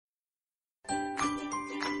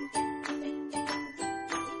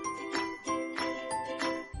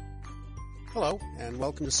Hello, and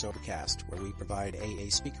welcome to Sobercast, where we provide AA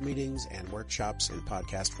speaker meetings and workshops in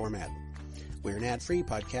podcast format. We're an ad-free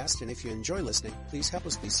podcast, and if you enjoy listening, please help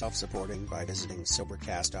us be self-supporting by visiting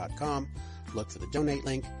Sobercast.com, look for the donate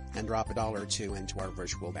link, and drop $1 or $2 into our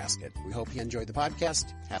virtual basket. We hope you enjoy the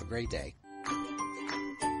podcast. Have a great day.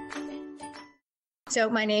 So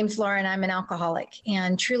my name's Laura, and I'm an alcoholic.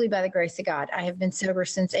 And truly, by the grace of God, I have been sober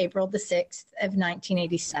since April the 6th of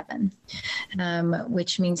 1987,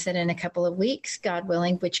 which means that in a couple of weeks, God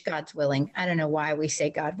willing, which God's willing. I don't know why we say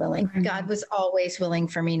God willing. Mm-hmm. God was always willing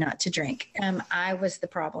for me not to drink. I was the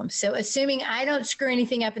problem. So assuming I don't screw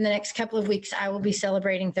anything up in the next couple of weeks, I will be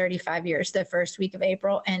celebrating 35 years the first week of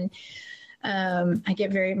April. And I get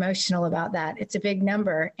very emotional about that. It's a big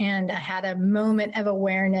number. And I had a moment of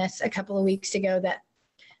awareness a couple of weeks ago that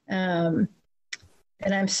I'm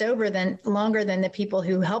sober longer than the people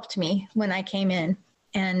who helped me when I came in.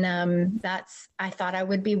 And I thought I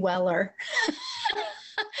would be weller.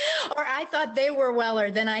 Or I thought they were weller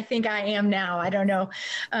than I think I am now. I don't know.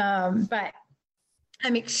 But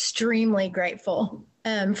I'm extremely grateful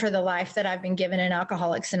for the life that I've been given in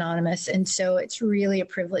Alcoholics Anonymous. And so it's really a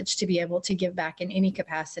privilege to be able to give back in any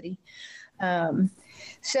capacity. Step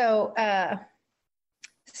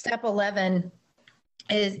 11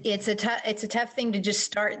 is it's a tough thing to just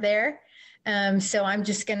start there. So I'm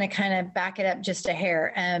just going to kind of back it up just a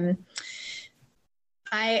hair. In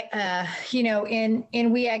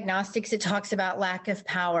We Agnostics, it talks about lack of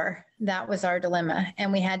power. That was our dilemma.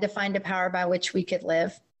 And we had to find a power by which we could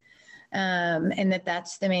live. And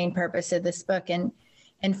that's the main purpose of this book. And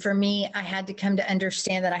for me, I had to come to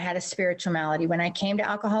understand that I had a spiritual malady. When I came to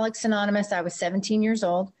Alcoholics Anonymous, I was 17 years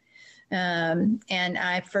old. And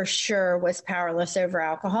I for sure was powerless over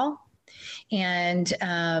alcohol. And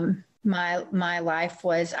my life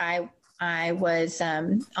was, I was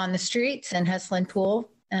on the streets and hustling pool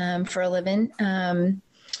for a living.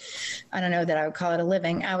 I don't know that I would call it a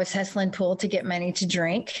living. I was hustling pool to get money to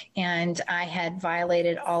drink, and I had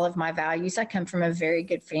violated all of my values. I come from a very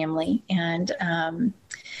good family, and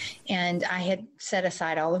I had set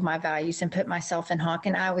aside all of my values and put myself in hock,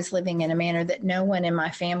 and I was living in a manner that no one in my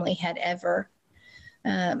family had ever,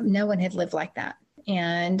 no one had lived like that.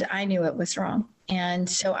 And I knew it was wrong. And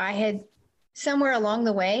so I had somewhere along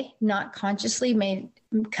the way, not consciously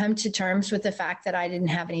come to terms with the fact that I didn't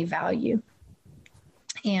have any value.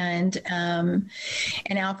 And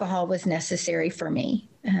alcohol was necessary for me.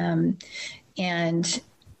 And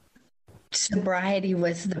sobriety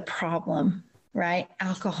was the problem, right?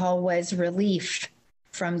 Alcohol was relief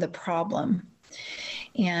from the problem.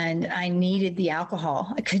 And I needed the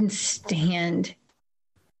alcohol. I couldn't stand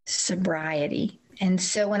sobriety. And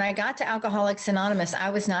so when I got to Alcoholics Anonymous,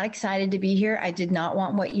 I was not excited to be here. I did not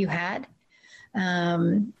want what you had.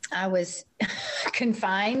 I was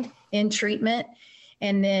confined in treatment,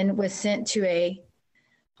 and then was sent to a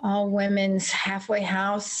all-women's halfway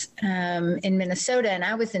house in Minnesota, and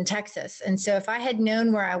I was in Texas. And so if I had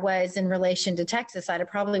known where I was in relation to Texas, I'd have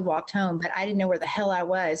probably walked home, but I didn't know where the hell I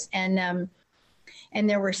was. And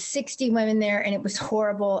there were 60 women there, and it was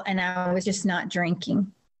horrible, and I was just not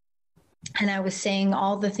drinking. And I was saying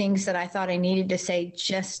all the things that I thought I needed to say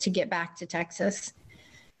just to get back to Texas,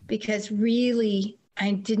 because really,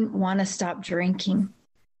 I didn't want to stop drinking.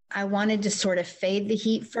 I wanted to sort of fade the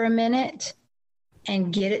heat for a minute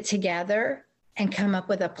and get it together and come up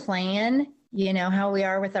with a plan. You know how we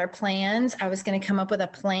are with our plans. I was going to come up with a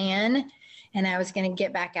plan, and I was going to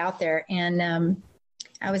get back out there. And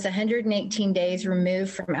I was 118 days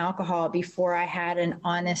removed from alcohol before I had an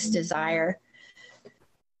honest desire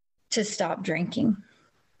to stop drinking.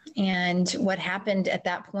 And what happened at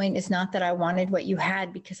that point is not that I wanted what you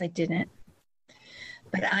had, because I didn't,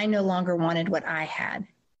 but I no longer wanted what I had.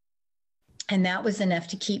 And that was enough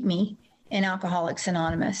to keep me in Alcoholics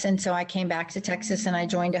Anonymous. And so I came back to Texas, and I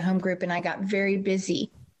joined a home group, and I got very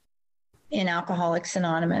busy in Alcoholics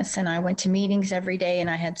Anonymous. And I went to meetings every day, and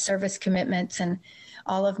I had service commitments, and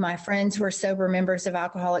all of my friends were sober members of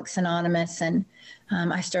Alcoholics Anonymous. And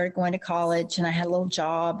I started going to college, and I had a little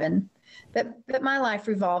job, but my life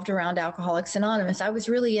revolved around Alcoholics Anonymous. I was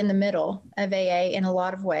really in the middle of AA in a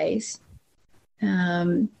lot of ways.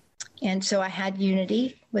 And so I had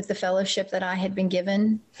unity with the fellowship that I had been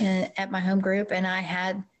given at my home group, and I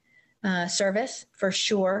had service for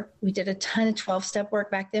sure. We did a ton of 12-step work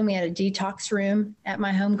back then. We had a detox room at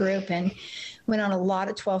my home group and went on a lot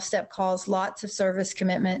of 12-step calls, lots of service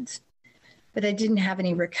commitments, but I didn't have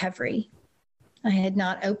any recovery. I had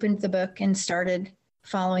not opened the book and started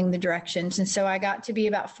following the directions. And so I got to be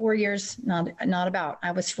about 4 years,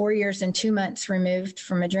 I was 4 years and 2 months removed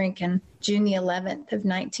from a drink, and June the 11th of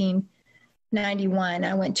 91,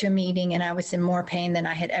 I went to a meeting and I was in more pain than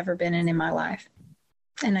I had ever been in my life.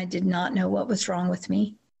 And I did not know what was wrong with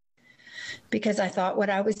me, because I thought what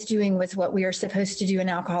I was doing was what we are supposed to do in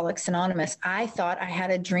Alcoholics Anonymous. I thought I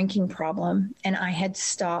had a drinking problem and I had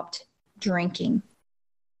stopped drinking.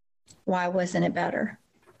 Why wasn't it better?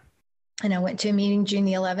 And I went to a meeting June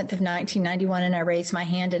the 11th of 1991, and I raised my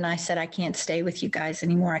hand and I said, I can't stay with you guys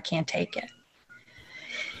anymore. I can't take it.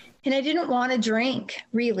 And I didn't want to drink,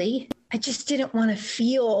 really. I just didn't want to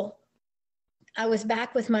feel. I was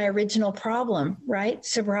back with my original problem, right?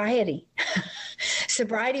 Sobriety.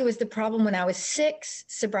 Sobriety was the problem when I was 6.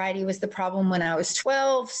 Sobriety was the problem when I was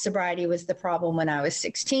 12. Sobriety was the problem when I was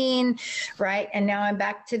 16, right? And now I'm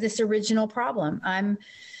back to this original problem. I'm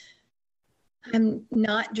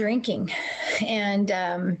not drinking, and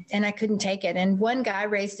I couldn't take it. And one guy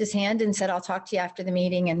raised his hand and said, I'll talk to you after the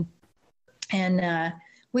meeting. And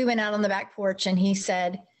we went out on the back porch, and he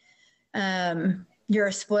said, you're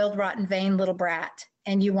a spoiled, rotten, vain little brat,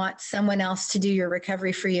 and you want someone else to do your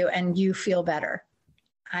recovery for you, and you feel better.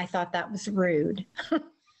 I thought that was rude.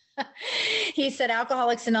 He said,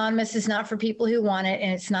 Alcoholics Anonymous is not for people who want it,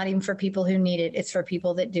 and it's not even for people who need it. It's for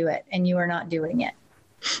people that do it, and you are not doing it.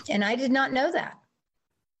 And I did not know that.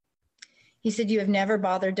 He said, you have never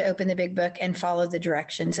bothered to open the big book and follow the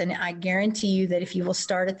directions. And I guarantee you that if you will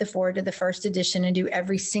start at the forward of the first edition and do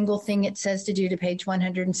every single thing it says to do to page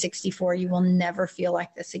 164, you will never feel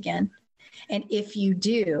like this again. And if you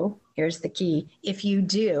do, here's the key. If you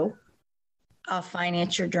do, I'll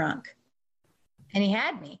finance your drunk. And he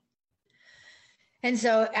had me. And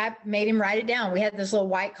so I made him write it down. We had those little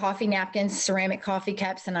white coffee napkins, ceramic coffee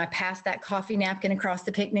cups, and I passed that coffee napkin across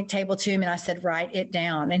the picnic table to him, and I said, write it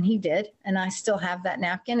down. And he did. And I still have that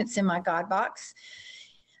napkin. It's in my God box.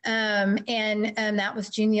 And that was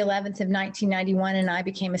June the 11th of 1991, and I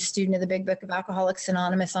became a student of the Big Book of Alcoholics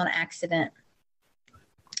Anonymous on accident.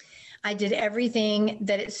 I did everything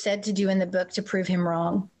that it said to do in the book to prove him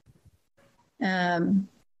wrong. And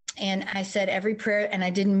I said every prayer, and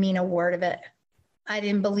I didn't mean a word of it. I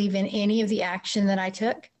didn't believe in any of the action that I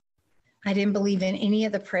took. I didn't believe in any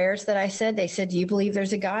of the prayers that I said. They said, do you believe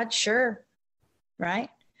there's a God? Sure. Right.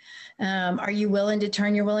 Are you willing to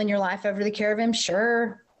turn your will and your life over to the care of him?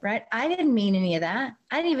 Sure. Right. I didn't mean any of that.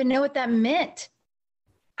 I didn't even know what that meant.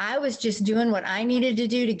 I was just doing what I needed to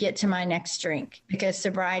do to get to my next drink, because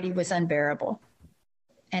sobriety was unbearable.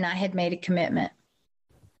 And I had made a commitment.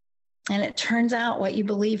 And it turns out what you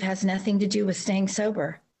believe has nothing to do with staying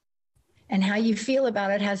sober. And how you feel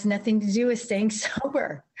about it has nothing to do with staying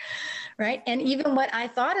sober, right? And even what I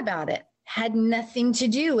thought about it had nothing to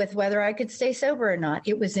do with whether I could stay sober or not.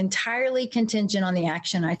 It was entirely contingent on the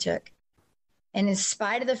action I took. And in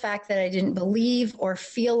spite of the fact that I didn't believe or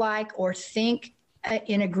feel like or think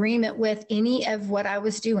in agreement with any of what I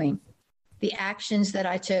was doing, the actions that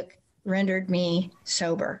I took rendered me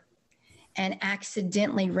sober, and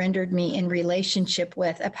accidentally rendered me in relationship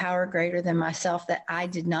with a power greater than myself that I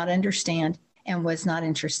did not understand and was not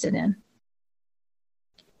interested in.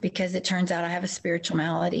 Because it turns out I have a spiritual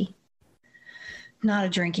malady, not a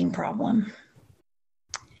drinking problem.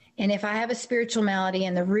 And if I have a spiritual malady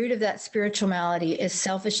and the root of that spiritual malady is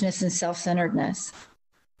selfishness and self-centeredness,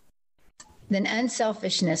 then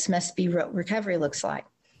unselfishness must be what recovery looks like.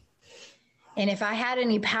 And if I had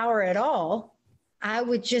any power at all, I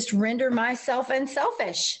would just render myself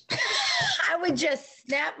unselfish. I would just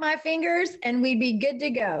snap my fingers and we'd be good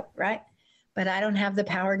to go, right? But I don't have the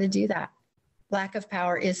power to do that. Lack of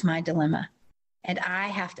power is my dilemma. And I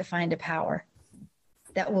have to find a power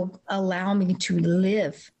that will allow me to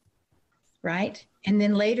live, right? And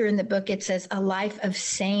then later in the book, it says a life of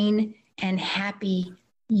sane and happy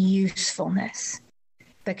usefulness.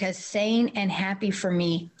 Because sane and happy for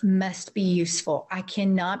me must be useful. I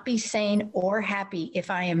cannot be sane or happy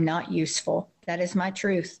if I am not useful. That is my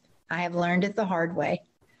truth. I have learned it the hard way.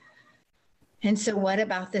 And so what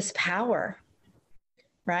about this power,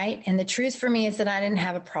 right? And the truth for me is that I didn't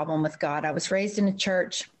have a problem with God. I was raised in a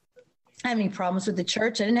church. I didn't have any problems with the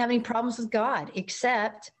church. I didn't have any problems with God,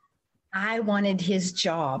 except I wanted his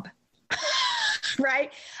job.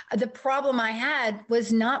 Right? The problem I had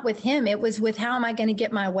was not with him. It was with how am I going to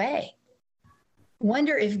get my way?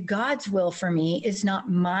 Wonder if God's will for me is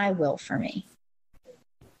not my will for me.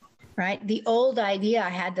 Right? The old idea I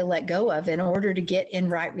had to let go of in order to get in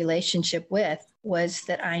right relationship with was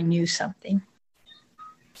that I knew something,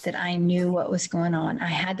 that I knew what was going on. I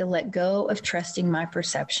had to let go of trusting my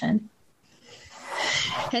perception.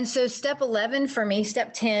 And so step 11 for me,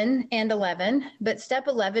 step 10 and 11, but step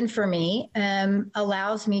 11 for me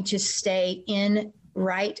allows me to stay in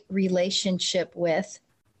right relationship with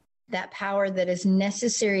that power that is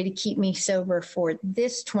necessary to keep me sober for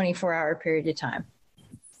this 24-hour period of time.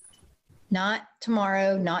 Not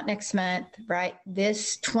tomorrow, not next month, right?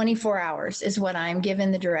 This 24 hours is what I'm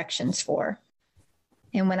given the directions for.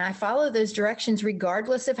 And when I follow those directions,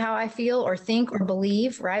 regardless of how I feel or think or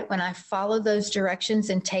believe, right? When I follow those directions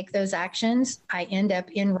and take those actions, I end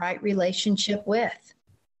up in right relationship with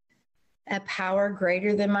a power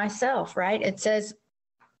greater than myself, right? It says,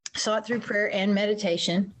 sought through prayer and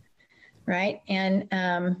meditation, right?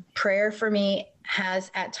 And prayer for me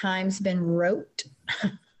has at times been rote,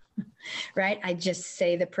 right? I just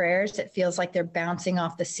say the prayers. It feels like they're bouncing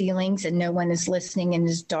off the ceilings and no one is listening and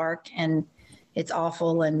it's dark and it's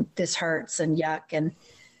awful and this hurts and yuck.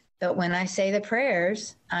 But when I say the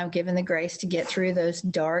prayers, I'm given the grace to get through those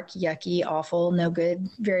dark, yucky, awful, no good,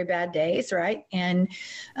 very bad days, right? And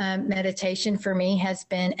meditation for me has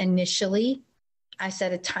been initially, I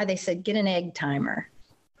set a time, they said, get an egg timer.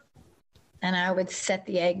 And I would set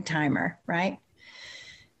the egg timer, right?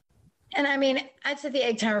 And I mean, I'd set the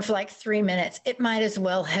egg timer for like 3 minutes. It might as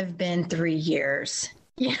well have been 3 years.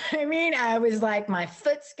 You know what I mean? I was like, my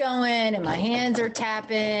foot's going and my hands are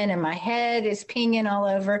tapping and my head is pinging all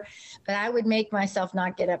over. But I would make myself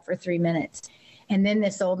not get up for 3 minutes. And then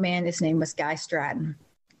this old man, his name was Guy Stratton.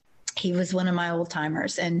 He was one of my old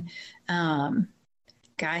timers. And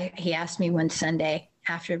Guy, he asked me one Sunday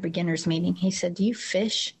after a beginner's meeting, he said, do you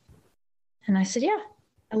fish? And I said, yeah,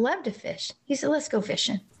 I love to fish. He said, let's go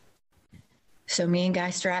fishing. So me and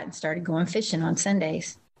Guy Stratton started going fishing on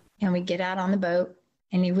Sundays. And we'd get out on the boat.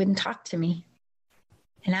 And he wouldn't talk to me.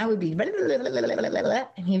 And I would be, blah, blah, blah, blah, blah, blah, blah,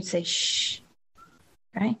 and he would say, shh,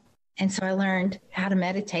 right? And so I learned how to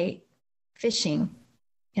meditate fishing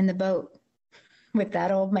in the boat with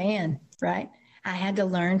that old man, right? I had to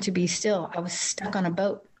learn to be still. I was stuck on a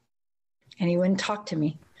boat and he wouldn't talk to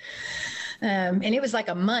me. And it was like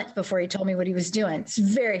a month before he told me what he was doing. It's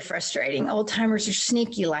very frustrating. Old timers are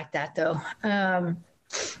sneaky like that though.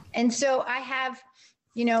 And so I have,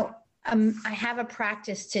 I have a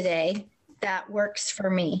practice today that works for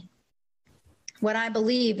me. What I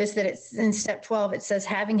believe is that it's in step 12, it says,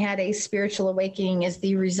 having had a spiritual awakening as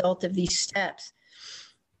the result of these steps.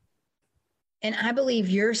 And I believe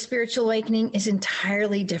your spiritual awakening is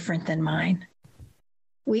entirely different than mine.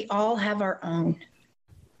 We all have our own,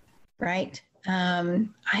 right?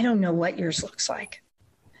 I don't know what yours looks like.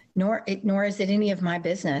 Nor is it any of my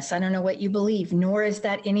business. I don't know what you believe, nor is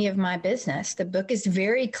that any of my business. The book is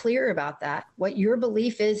very clear about that. What your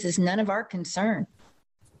belief is none of our concern,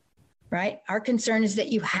 right? Our concern is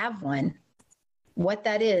that you have one. What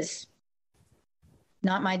that is,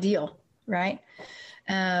 not my deal, right?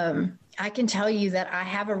 I can tell you that I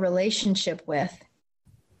have a relationship with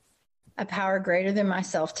a power greater than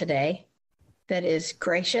myself today that is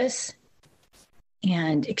gracious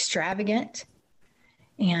and extravagant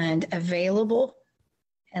and available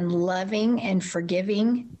and loving and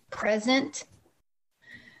forgiving, present,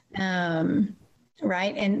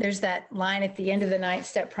 right? And there's that line at the end of the 9th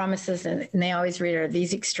step promises, and they always read, are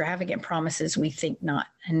these extravagant promises? We think not.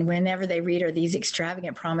 And whenever they read, are these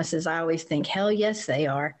extravagant promises? I always think, hell yes, they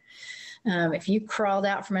are. If you crawled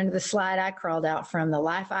out from under the slide I crawled out from, the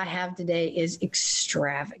life I have today is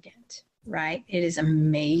extravagant, right? It is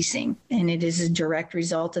amazing. And it is a direct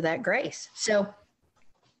result of that grace. So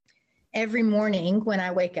every morning when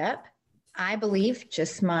I wake up, I believe,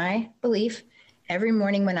 just my belief, every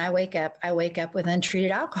morning when I wake up with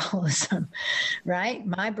untreated alcoholism, right?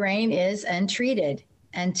 My brain is untreated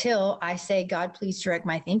until I say, God, please direct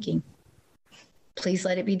my thinking. Please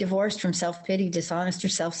let it be divorced from self-pity, dishonest, or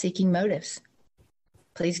self-seeking motives.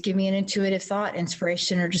 Please give me an intuitive thought,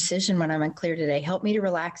 inspiration, or decision when I'm unclear today. Help me to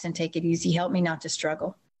relax and take it easy. Help me not to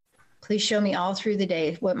struggle. Please show me all through the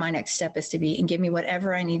day what my next step is to be and give me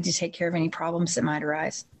whatever I need to take care of any problems that might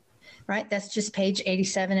arise. Right? That's just page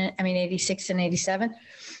 86 and 87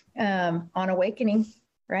 on awakening,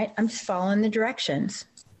 right? I'm just following the directions.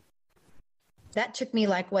 That took me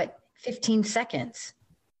 15 seconds.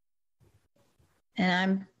 And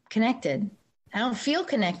I'm connected. I don't feel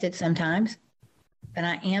connected sometimes, but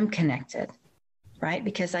I am connected, right?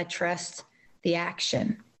 Because I trust the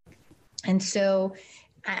action. And so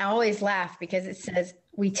I always laugh because it says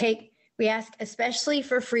we ask especially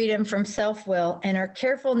for freedom from self-will and are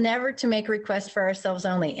careful never to make requests for ourselves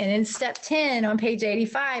only. And in step 10 on page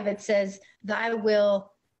 85, it says, thy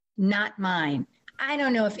will, not mine. I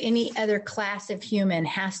don't know if any other class of human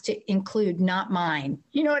has to include not mine.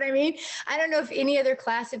 You know what I mean? I don't know if any other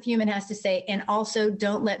class of human has to say, and also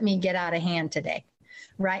don't let me get out of hand today.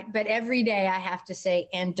 Right. But every day I have to say,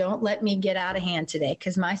 and don't let me get out of hand today,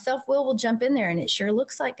 because my self-will jump in there and it sure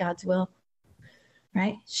looks like God's will.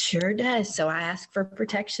 right? Sure does. So I ask for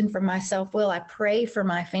protection from my self-will. I pray for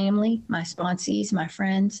my family, my sponsees, my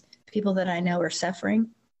friends, people that I know are suffering,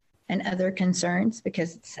 and other concerns,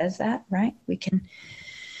 because it says that, right? We can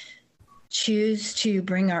choose to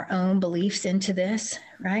bring our own beliefs into this,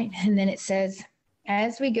 right? And then it says,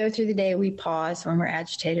 as we go through the day, we pause when we're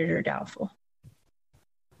agitated or doubtful.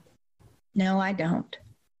 No, I don't.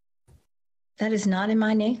 That is not in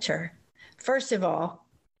my nature. First of all,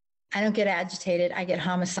 I don't get agitated. I get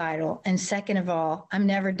homicidal. And second of all, I'm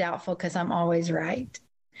never doubtful because I'm always right.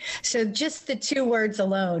 So just the two words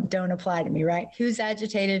alone don't apply to me, right? Who's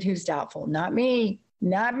agitated? Who's doubtful? Not me,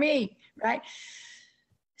 right?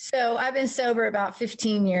 So I've been sober about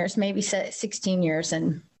 15 years, maybe 16 years,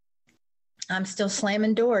 and I'm still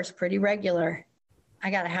slamming doors pretty regular. I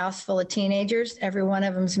got a house full of teenagers. Every one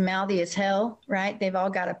of them's mouthy as hell, right? They've all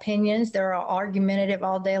got opinions. They're all argumentative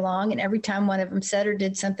all day long. And every time one of them said or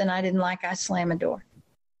did something I didn't like, I slam a door.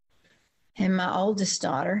 And my oldest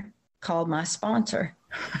daughter called my sponsor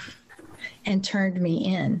and turned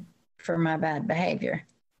me in for my bad behavior.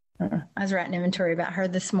 I was writing inventory about her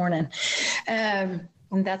this morning. And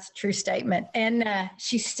that's a true statement. And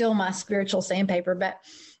she's still my spiritual sandpaper, but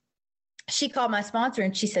she called my sponsor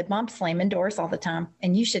and she said, Mom's slamming doors all the time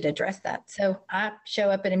and you should address that. So I show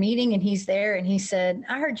up at a meeting and he's there and he said,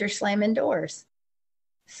 I heard you're slamming doors.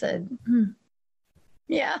 I said,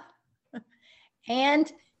 yeah. And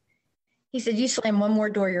he said, you slam one more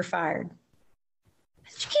door, you're fired. I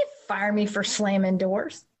said, you can't fire me for slamming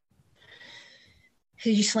doors.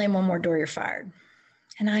 He said, you slam one more door, you're fired.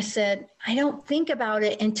 And I said, I don't think about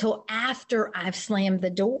it until after I've slammed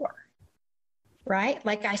the door. Right?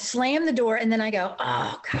 Like I slam the door and then I go,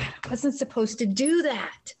 oh God, I wasn't supposed to do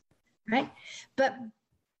that. Right? But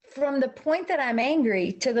from the point that I'm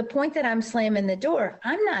angry to the point that I'm slamming the door,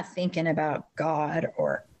 I'm not thinking about God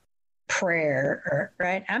or prayer or,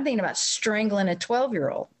 right? I'm thinking about strangling a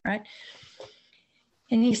 12-year-old, right?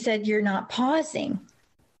 And he said, you're not pausing.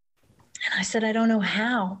 And I said, I don't know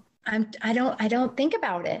how. I don't think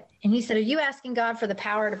about it. And he said, are you asking God for the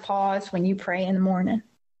power to pause when you pray in the morning?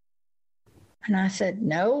 And I said,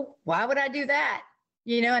 no, why would I do that?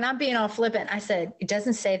 You know, and I'm being all flippant. I said, it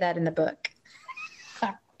doesn't say that in the book.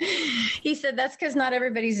 He said, that's because not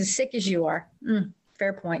everybody's as sick as you are.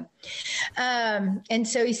 Fair point. And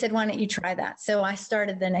so he said, why don't you try that? So I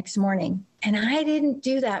started the next morning. And I didn't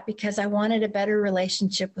do that because I wanted a better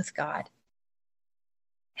relationship with God.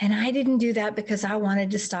 And I didn't do that because I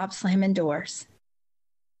wanted to stop slamming doors.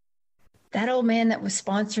 That old man that was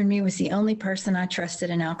sponsoring me was the only person I trusted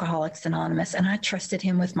in Alcoholics Anonymous, and I trusted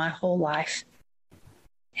him with my whole life.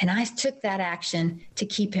 And I took that action to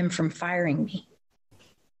keep him from firing me.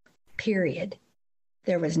 Period.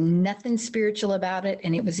 There was nothing spiritual about it,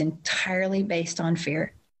 and it was entirely based on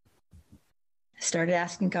fear. I started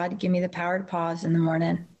asking God to give me the power to pause in the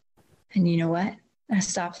morning. And you know what? I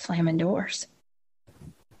stopped slamming doors.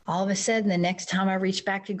 All of a sudden, the next time I reached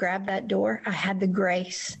back to grab that door, I had the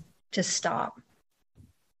grace to stop.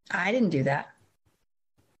 I didn't do that.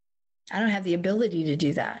 I don't have the ability to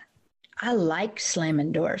do that. I like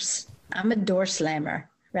slamming doors. I'm a door slammer,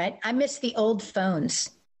 right? I miss the old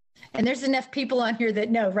phones. And there's enough people on here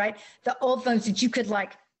that know, right? The old phones that you could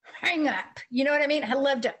like hang up. You know what I mean? I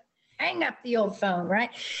love to hang up the old phone, right?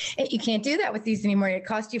 And you can't do that with these anymore. It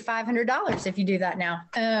costs you $500 if you do that now.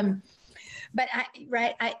 But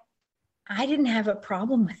I didn't have a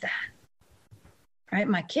problem with that. Right?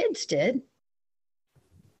 My kids did.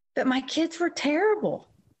 But my kids were terrible.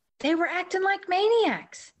 They were acting like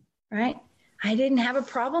maniacs, right? I didn't have a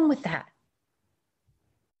problem with that.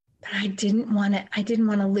 But I didn't want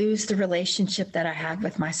to lose the relationship that I had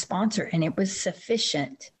with my sponsor, and it was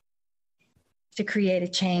sufficient to create a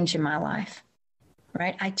change in my life.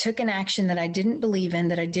 Right? I took an action that I didn't believe in,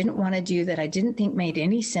 that I didn't want to do, that I didn't think made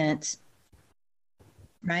any sense.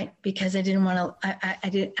 Right? Because I didn't want to, I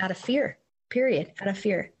did out of fear. Period, out of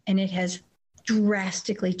fear. And it has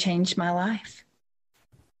drastically changed my life.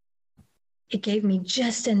 It gave me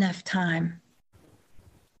just enough time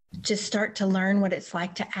to start to learn what it's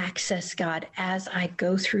like to access God as I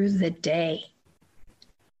go through the day.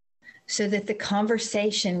 So that the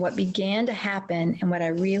conversation, what began to happen, and what I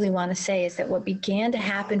really want to say is that what began to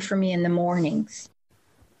happen for me in the mornings,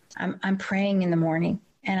 I'm praying in the morning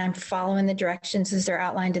and I'm following the directions as they're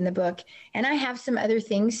outlined in the book. And I have some other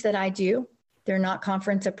things that I do. They're not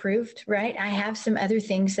conference approved, right? I have some other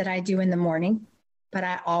things that I do in the morning, but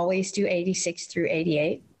I always do 86 through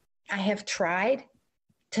 88. I have tried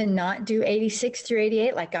to not do 86 through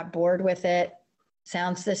 88, like got bored with it.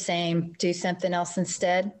 Sounds the same, do something else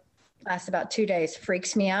instead. Lasts about 2 days,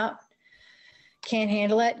 freaks me out. Can't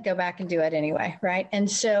handle it, go back and do it anyway, right?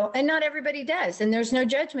 And not everybody does, and there's no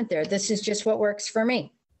judgment there. This is just what works for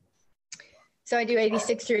me. So I do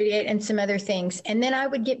 86 through 88 and some other things. And then I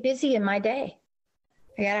would get busy in my day.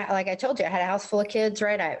 Like I told you, I had a house full of kids,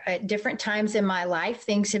 right? At different times in my life,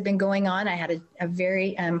 things had been going on. I had a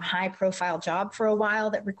very high profile job for a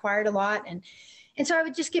while that required a lot. And so I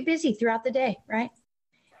would just get busy throughout the day, right?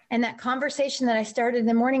 And that conversation that I started in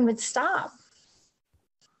the morning would stop.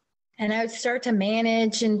 And I would start to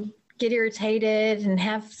manage and get irritated and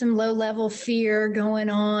have some low level fear going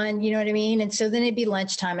on. You know what I mean? And so then it'd be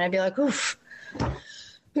lunchtime and I'd be like, oof,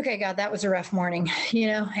 okay, God, that was a rough morning,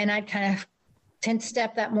 and I'd kind of 10th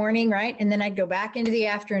step that morning, right? And then I'd go back into the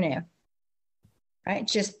afternoon, right?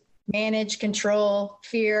 Just manage, control,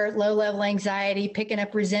 fear, low level anxiety, picking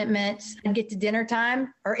up resentments. I'd get to dinner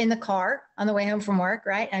time or in the car on the way home from work,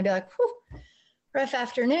 right? And I'd be like, whew, rough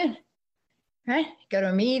afternoon, right? Go to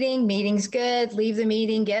a meeting's good, leave the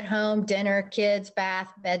meeting, get home, dinner, kids,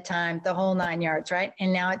 bath, bedtime, the whole 9 yards, right?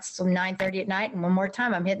 And now it's 9:30 at night. And one more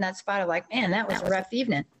time, I'm hitting that spot of like, man, that was a rough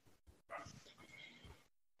evening.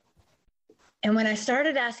 And when I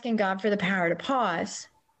started asking God for the power to pause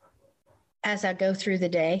as I go through the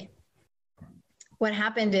day, what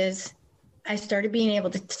happened is I started being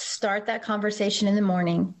able to start that conversation in the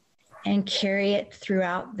morning and carry it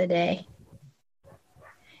throughout the day.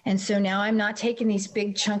 And so now I'm not taking these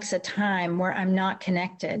big chunks of time where I'm not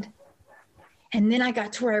connected. And then I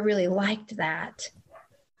got to where I really liked that.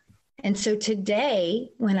 And so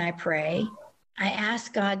today, when I pray, I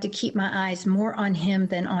ask God to keep my eyes more on him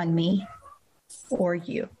than on me or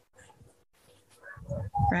you,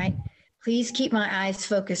 right? Please keep my eyes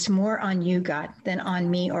focused more on you, God, than on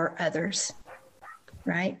me or others,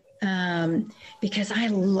 right? Because I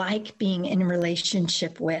like being in a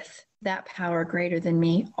relationship with that power greater than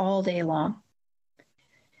me all day long.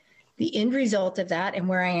 The end result of that and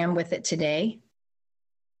where I am with it today,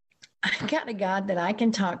 I've got a God that I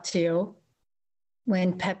can talk to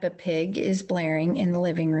when Peppa Pig is blaring in the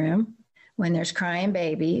living room, when there's crying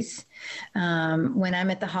babies, when I'm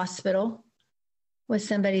at the hospital with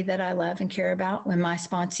somebody that I love and care about, when my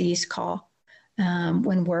sponsees call,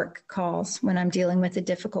 when work calls, when I'm dealing with a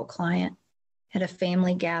difficult client at a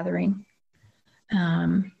family gathering.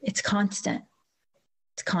 It's constant.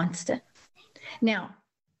 It's constant. Now,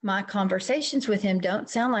 my conversations with him don't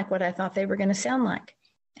sound like what I thought they were going to sound like.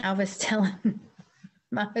 I was telling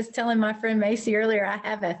my friend Macy earlier, I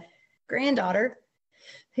have a granddaughter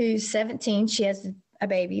who's 17. She has a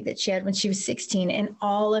baby that she had when she was 16, and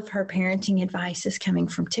all of her parenting advice is coming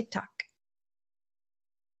from TikTok.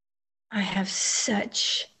 I have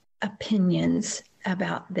such opinions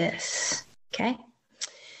about this. Okay.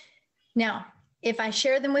 Now, if I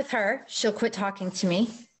share them with her, she'll quit talking to me,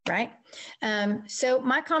 right? So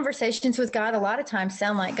my conversations with God a lot of times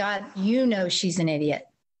sound like, God, she's an idiot.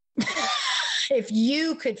 If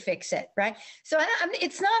you could fix it, right? So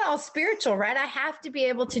it's not all spiritual, right? I have to be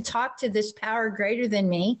able to talk to this power greater than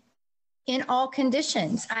me in all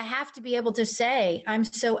conditions. I have to be able to say, I'm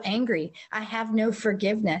so angry. I have no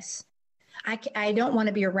forgiveness. I don't want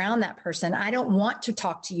to be around that person. I don't want to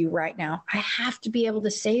talk to you right now. I have to be able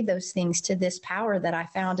to say those things to this power that I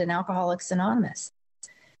found in Alcoholics Anonymous,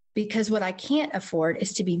 because what I can't afford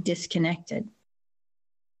is to be disconnected,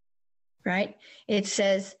 right? It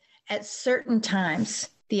says at certain times,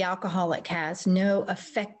 the alcoholic has no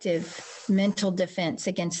effective mental defense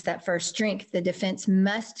against that first drink. The defense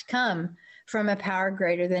must come from a power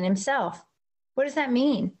greater than himself. What does that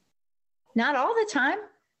mean? Not all the time.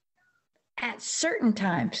 At certain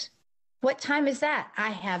times. What time is that? I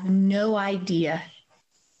have no idea.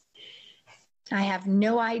 I have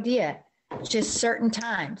no idea. Just certain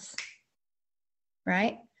times,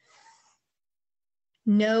 right?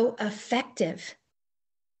 No effective.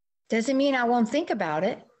 Doesn't mean I won't think about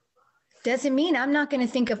it. Doesn't mean I'm not going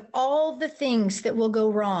to think of all the things that will go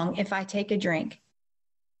wrong if I take a drink.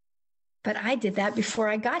 But I did that before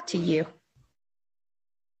I got to you.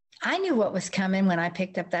 I knew what was coming when I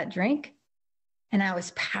picked up that drink. And I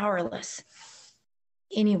was powerless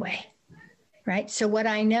anyway, right? So what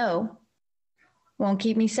I know won't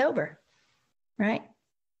keep me sober, right?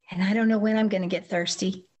 And I don't know when I'm going to get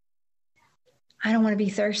thirsty. I don't want to be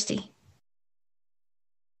thirsty,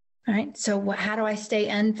 right? So how do I stay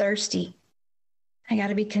unthirsty? I got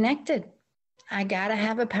to be connected. I got to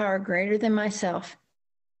have a power greater than myself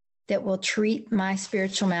that will treat my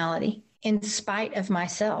spiritual malady in spite of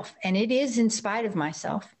myself. And it is in spite of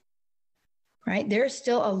myself. Right? There's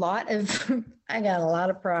still a lot of, I got a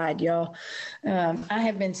lot of pride, y'all. I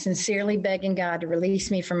have been sincerely begging God to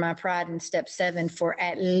release me from my pride in step 7 for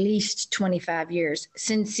at least 25 years.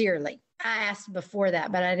 Sincerely. I asked before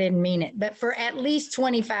that, but I didn't mean it. But for at least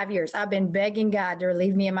 25 years, I've been begging God to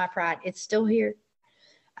relieve me of my pride. It's still here.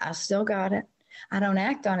 I still got it. I don't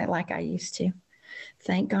act on it like I used to.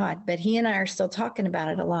 Thank God. But he and I are still talking about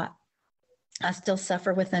it a lot. I still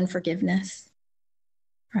suffer with unforgiveness,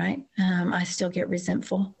 right? I still get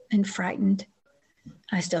resentful and frightened.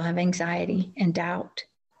 I still have anxiety and doubt,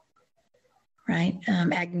 right?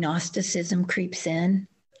 Agnosticism creeps in,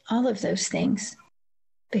 all of those things,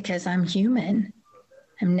 because I'm human.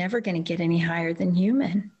 I'm never going to get any higher than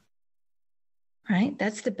human, right?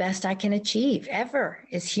 That's the best I can achieve ever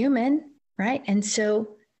is human, right? And so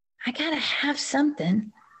I got to have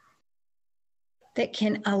something that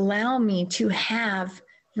can allow me to have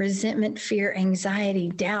resentment, fear, anxiety,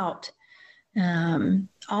 doubt,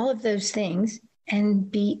 all of those things,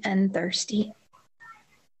 and be unthirsty.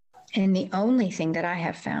 And the only thing that I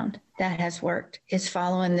have found that has worked is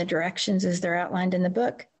following the directions as they're outlined in the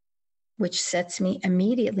book, which sets me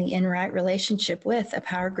immediately in right relationship with a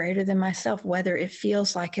power greater than myself, whether it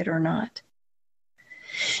feels like it or not.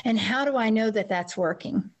 And how do I know that that's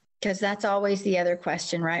working? Because that's always the other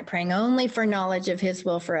question, right? Praying only for knowledge of his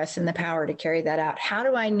will for us and the power to carry that out. How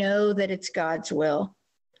do I know that it's God's will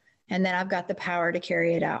and that I've got the power to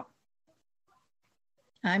carry it out?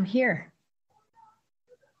 I'm here.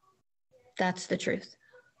 That's the truth.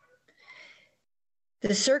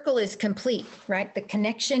 The circle is complete, right? The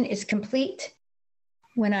connection is complete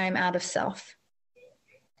when I'm out of self.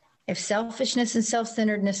 If selfishness and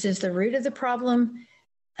self-centeredness is the root of the problem,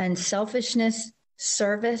 unselfishness,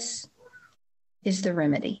 service is the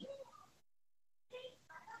remedy,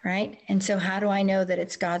 right? And so how do I know that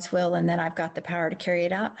it's God's will and that I've got the power to carry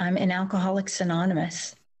it out? I'm in Alcoholics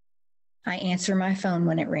Anonymous. I answer my phone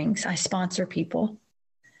when it rings. I sponsor people,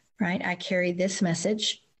 right? I carry this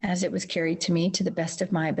message as it was carried to me to the best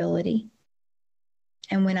of my ability.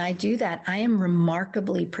 And when I do that, I am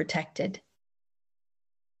remarkably protected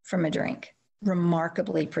from a drink,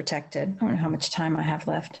 remarkably protected. I don't know how much time I have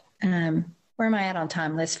left. Where am I at on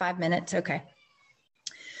time, Liz? 5 minutes? Okay.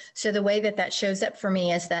 So the way that shows up for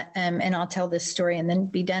me is that, and I'll tell this story and then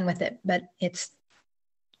be done with it, but it's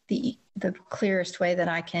the clearest way that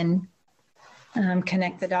I can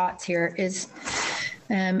connect the dots here is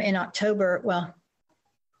in October, well,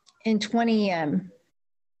 in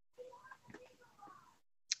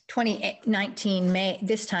 2019, May,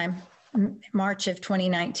 this time, March of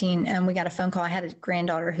 2019, we got a phone call. I had a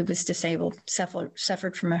granddaughter who was disabled,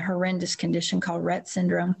 suffered from a horrendous condition called Rett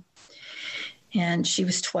syndrome. And she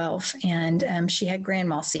was 12 and she had grand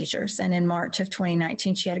mal seizures. And in March of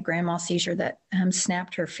 2019, she had a grand mal seizure that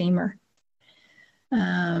snapped her femur.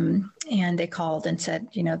 And they called and said,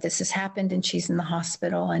 you know, this has happened and she's in the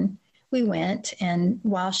hospital. And we went. And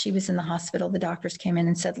while she was in the hospital, the doctors came in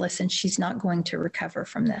and said, listen, she's not going to recover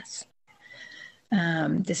from this.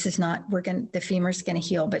 This is not, the femur's going to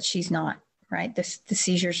heal, but she's not, right? The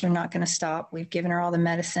seizures are not going to stop. We've given her all the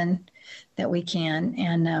medicine that we can.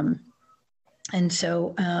 And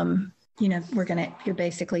so, you know, you're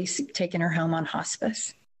basically taking her home on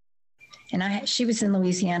hospice. And she was in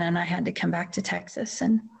Louisiana and I had to come back to Texas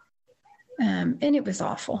and it was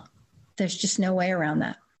awful. There's just no way around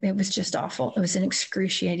that. It was just awful. It was an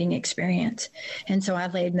excruciating experience. And so I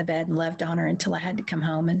laid in the bed and loved on her until I had to come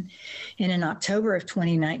home. And in October of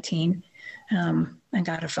 2019, I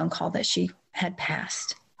got a phone call that she had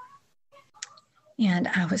passed. And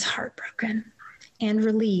I was heartbroken and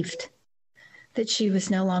relieved that she was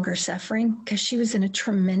no longer suffering because she was in a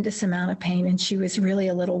tremendous amount of pain and she was really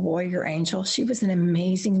a little warrior angel. She was an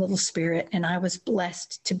amazing little spirit and I was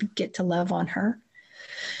blessed to get to love on her.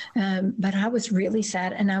 But I was really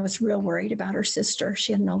sad and I was real worried about her sister.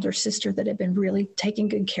 She had an older sister that had been really taking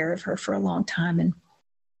good care of her for a long time and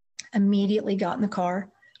immediately got in the car,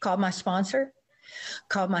 called my sponsor,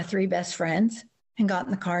 called my 3 best friends and got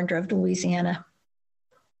in the car and drove to Louisiana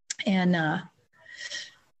and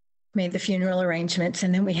made the funeral arrangements.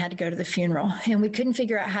 And then we had to go to the funeral and we couldn't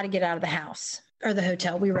figure out how to get out of the house or the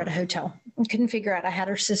hotel. We were at a hotel. We couldn't figure out, I had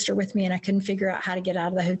her sister with me and I couldn't figure out how to get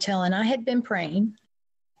out of the hotel. And I had been praying.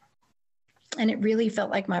 And it really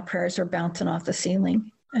felt like my prayers were bouncing off the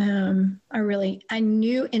ceiling. I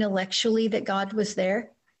knew intellectually that God was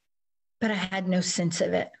there, but I had no sense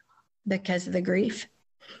of it because of the grief.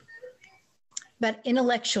 But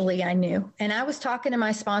intellectually, I knew. And I was talking to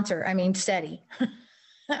my sponsor, steady.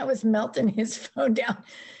 I was melting his phone down.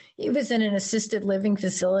 He was in an assisted living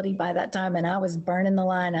facility by that time, and I was burning the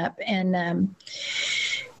line up.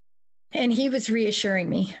 And he was reassuring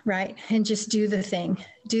me, right? And just do the thing,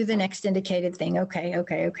 do the next indicated thing.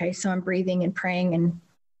 Okay. So I'm breathing and praying and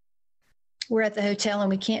we're at the hotel and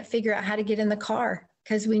we can't figure out how to get in the car.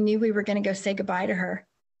 because we knew we were going to go say goodbye to her.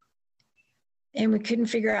 And we couldn't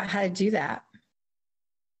figure out how to do that.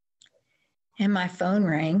 And my phone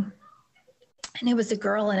rang. And it was a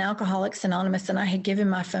girl in Alcoholics Anonymous, and I had given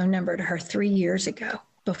my phone number to her 3 years ago,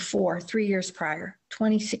 3 years prior,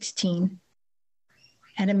 2016,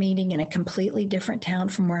 at a meeting in a completely different town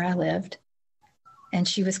from where I lived. And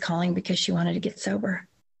she was calling because she wanted to get sober.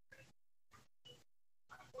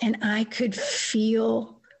 And I could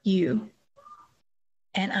feel you,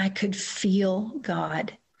 and I could feel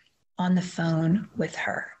God on the phone with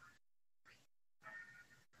her.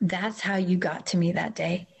 That's how you got to me that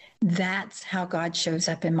day. That's how God shows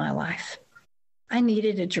up in my life. I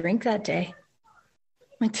needed a drink that day.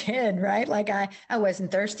 I did, right? Like I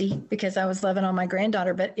wasn't thirsty because I was loving on my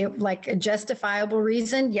granddaughter, but it like a justifiable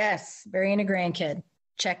reason. Yes. Burying a grandkid.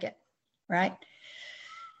 Check it. Right.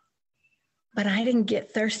 But I didn't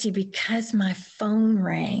get thirsty because my phone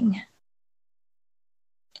rang.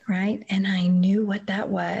 Right. And I knew what that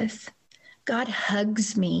was. God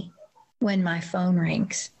hugs me when my phone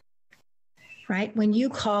rings. Right? When you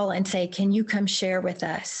call and say, can you come share with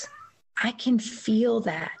us? I can feel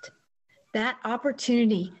that. That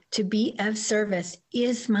opportunity to be of service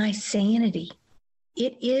is my sanity.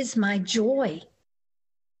 It is my joy.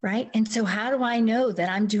 Right? And so how do I know that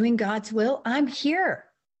I'm doing God's will? I'm here.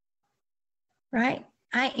 Right?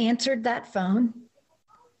 I answered that phone.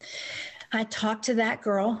 I talked to that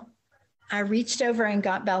girl. I reached over and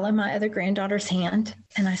got Bella, my other granddaughter's hand.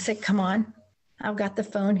 And I said, come on. I've got the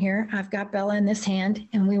phone here. I've got Bella in this hand.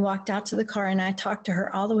 And we walked out to the car and I talked to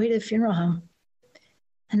her all the way to the funeral home.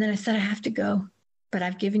 And then I said, I have to go, but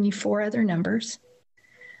I've given you 4 other numbers.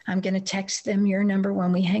 I'm going to text them your number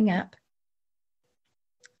when we hang up.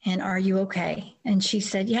 And are you okay? And she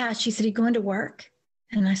said, yeah. She said, are you going to work?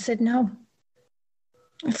 And I said, no.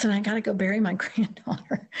 I said, I got to go bury my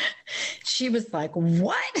granddaughter. She was like,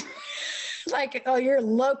 what? Like, oh, you're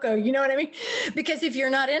loco. You know what I mean? Because if you're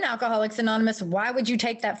not in Alcoholics Anonymous, why would you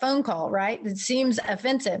take that phone call, right? It seems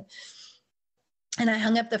offensive. And I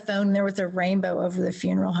hung up the phone and there was a rainbow over the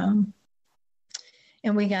funeral home.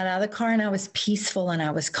 And we got out of the car and I was peaceful and I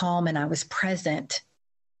was calm and I was present.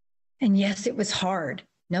 And yes, it was hard.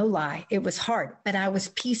 No lie. It was hard, but I was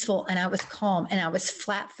peaceful and I was calm and I was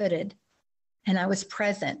flat-footed and I was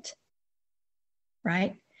present,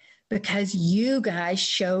 right? Because you guys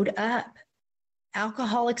showed up.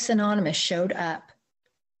 Alcoholics Anonymous showed up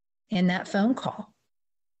in that phone call.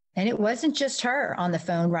 And it wasn't just her on the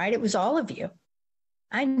phone, right? It was all of you.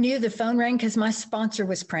 I knew the phone rang because my sponsor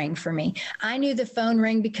was praying for me. I knew the phone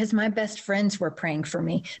rang because my best friends were praying for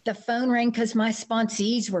me. The phone rang because my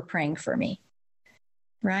sponsees were praying for me,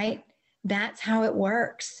 right? That's how it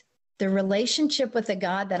works. The relationship with the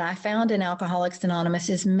God that I found in Alcoholics Anonymous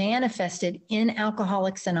is manifested in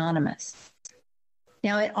Alcoholics Anonymous.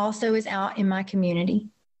 Now, it also is out in my community,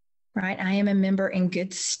 right? I am a member in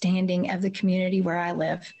good standing of the community where I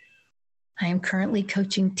live. I am currently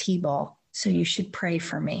coaching T-ball, so you should pray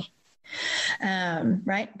for me,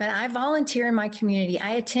 right? But I volunteer in my community.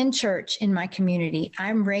 I attend church in my community.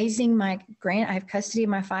 I'm raising I have custody of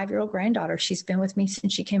my 5-year-old granddaughter. She's been with me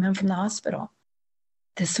since she came home from the hospital.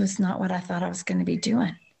 This was not what I thought I was going to be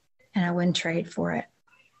doing, and I wouldn't trade for it.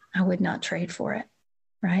 I would not trade for it,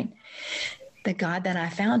 right? The God that I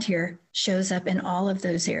found here shows up in all of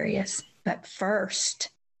those areas. But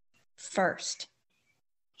first,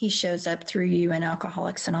 he shows up through you in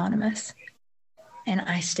Alcoholics Anonymous. And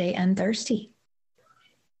I stay unthirsty,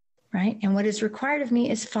 right? And what is required of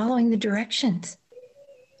me is following the directions.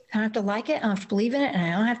 I don't have to like it. I don't have to believe in it. And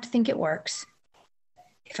I don't have to think it works.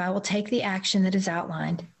 If I will take the action that is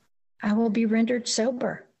outlined, I will be rendered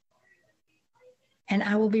sober. And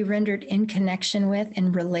I will be rendered in connection with,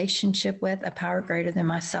 in relationship with a power greater than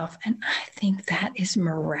myself. And I think that is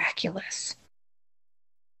miraculous.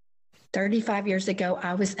 35 years ago,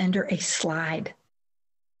 I was under a slide.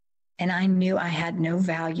 And I knew I had no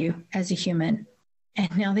value as a human.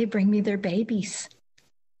 And now they bring me their babies.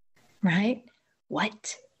 Right?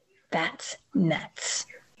 What? That's nuts.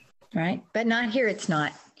 Right? But not here, it's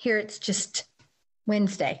not. Here, it's just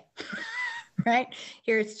Wednesday. Right?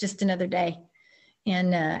 Here, it's just another day.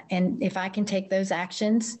 And if I can take those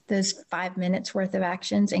actions, those 5 minutes worth of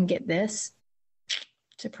actions and get this,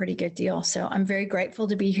 it's a pretty good deal. So I'm very grateful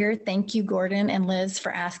to be here. Thank you, Gordon and Liz,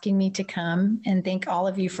 for asking me to come. And thank all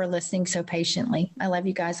of you for listening so patiently. I love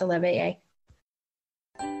you guys. I love AA.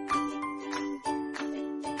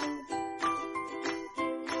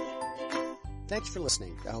 Thanks for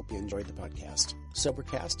listening. I hope you enjoyed the podcast.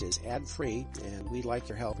 Sobercast is ad-free, and we'd like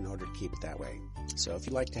your help in order to keep it that way. So if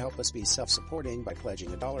you'd like to help us be self-supporting by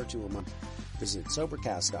pledging $1 or $2 a month, visit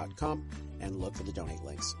Sobercast.com and look for the donate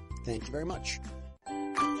links. Thank you very much.